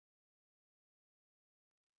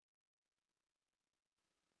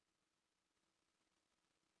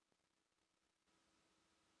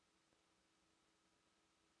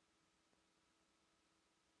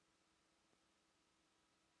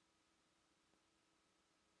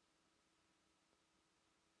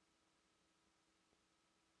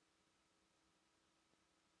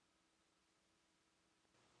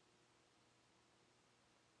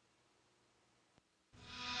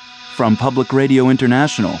From Public Radio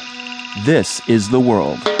International, this is The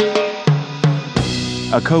World.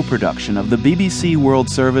 A co-production of the BBC World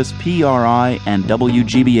Service, PRI, and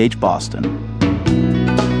WGBH Boston.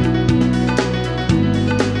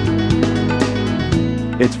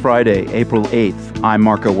 It's Friday, April 8th. I'm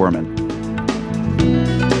Marco Werman.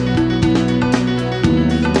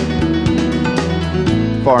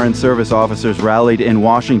 Foreign Service officers rallied in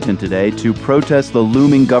Washington today to protest the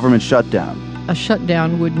looming government shutdown. A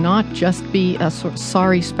shutdown would not just be a sort of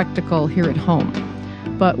sorry spectacle here at home,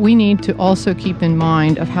 but we need to also keep in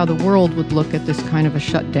mind of how the world would look at this kind of a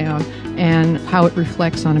shutdown and how it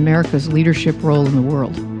reflects on America's leadership role in the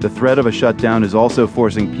world. The threat of a shutdown is also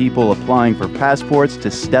forcing people applying for passports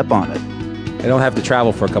to step on it. I don't have to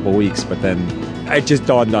travel for a couple weeks, but then it just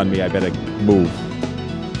dawned on me I better move.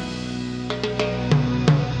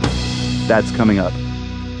 That's coming up.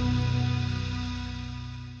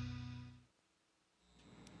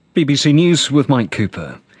 BBC News with Mike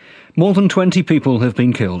Cooper. More than 20 people have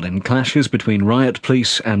been killed in clashes between riot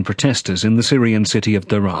police and protesters in the Syrian city of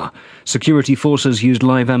Daraa. Security forces used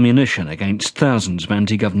live ammunition against thousands of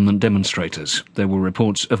anti-government demonstrators. There were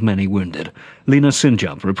reports of many wounded. Lina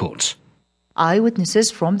Sinjab reports.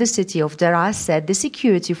 Eyewitnesses from the city of Daraa said the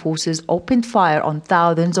security forces opened fire on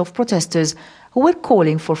thousands of protesters who were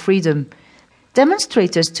calling for freedom.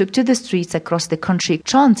 Demonstrators took to the streets across the country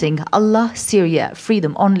chanting Allah, Syria,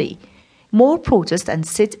 freedom only. More protests and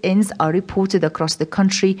sit-ins are reported across the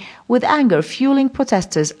country, with anger fueling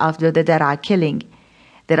protesters after the Daraa killing.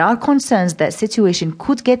 There are concerns that the situation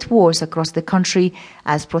could get worse across the country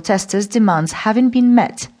as protesters' demands haven't been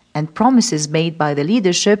met and promises made by the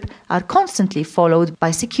leadership are constantly followed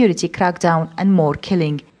by security crackdown and more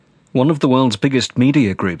killing. One of the world's biggest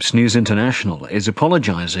media groups, News International, is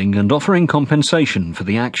apologising and offering compensation for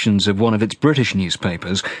the actions of one of its British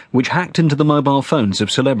newspapers, which hacked into the mobile phones of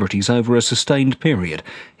celebrities over a sustained period.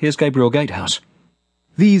 Here's Gabriel Gatehouse.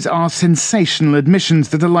 These are sensational admissions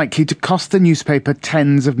that are likely to cost the newspaper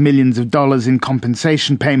tens of millions of dollars in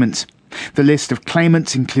compensation payments. The list of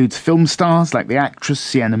claimants includes film stars like the actress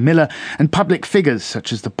Sienna Miller and public figures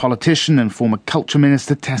such as the politician and former culture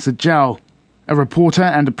minister Tessa Jowell. A reporter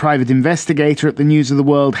and a private investigator at the News of the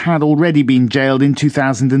World had already been jailed in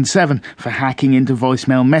 2007 for hacking into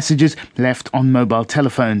voicemail messages left on mobile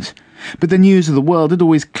telephones. But the News of the World had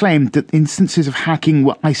always claimed that instances of hacking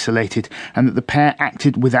were isolated and that the pair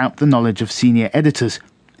acted without the knowledge of senior editors.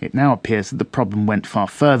 It now appears that the problem went far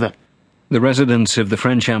further. The residence of the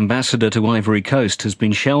French ambassador to Ivory Coast has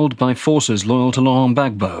been shelled by forces loyal to Laurent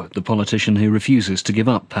Gbagbo, the politician who refuses to give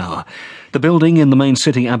up power. The building in the main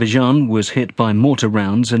city Abidjan was hit by mortar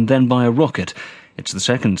rounds and then by a rocket. It's the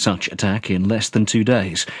second such attack in less than 2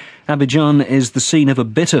 days. Abidjan is the scene of a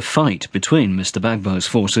bitter fight between Mr. Gbagbo's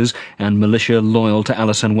forces and militia loyal to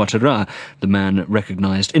Alassane Ouattara, the man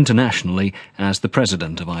recognised internationally as the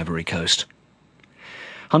president of Ivory Coast.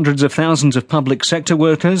 Hundreds of thousands of public sector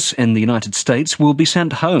workers in the United States will be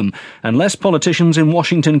sent home unless politicians in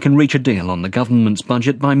Washington can reach a deal on the government's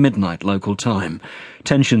budget by midnight local time.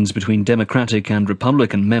 Tensions between Democratic and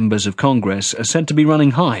Republican members of Congress are said to be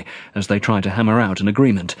running high as they try to hammer out an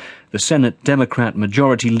agreement. The Senate Democrat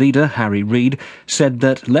Majority Leader, Harry Reid, said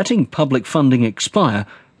that letting public funding expire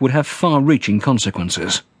would have far-reaching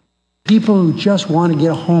consequences. People who just want to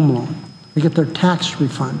get a home loan, to get their tax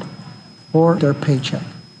refund or their paycheck,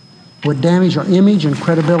 would damage our image and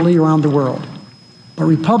credibility around the world. But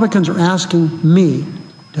Republicans are asking me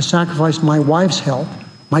to sacrifice my wife's health,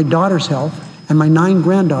 my daughter's health, and my 9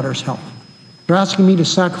 granddaughters' health. They're asking me to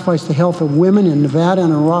sacrifice the health of women in Nevada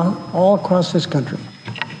and all across this country.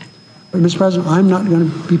 But, Mr. President, I'm not going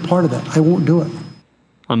to be part of that. I won't do it.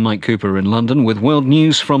 I'm Mike Cooper in London with World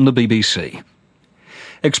News from the BBC.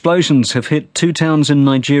 Explosions have hit 2 towns in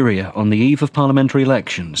Nigeria on the eve of parliamentary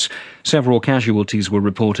elections. Several casualties were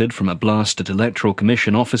reported from a blast at Electoral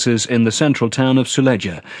Commission offices in the central town of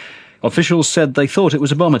Suleja. Officials said they thought it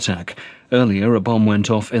was a bomb attack. Earlier, a bomb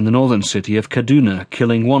went off in the northern city of Kaduna,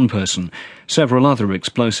 killing 1 person. Several other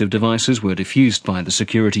explosive devices were defused by the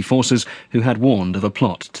security forces, who had warned of a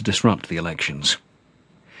plot to disrupt the elections.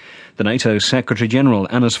 The NATO Secretary-General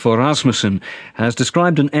Anders Fogh Rasmussen has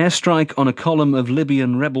described an airstrike on a column of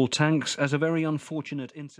Libyan rebel tanks as a very unfortunate incident.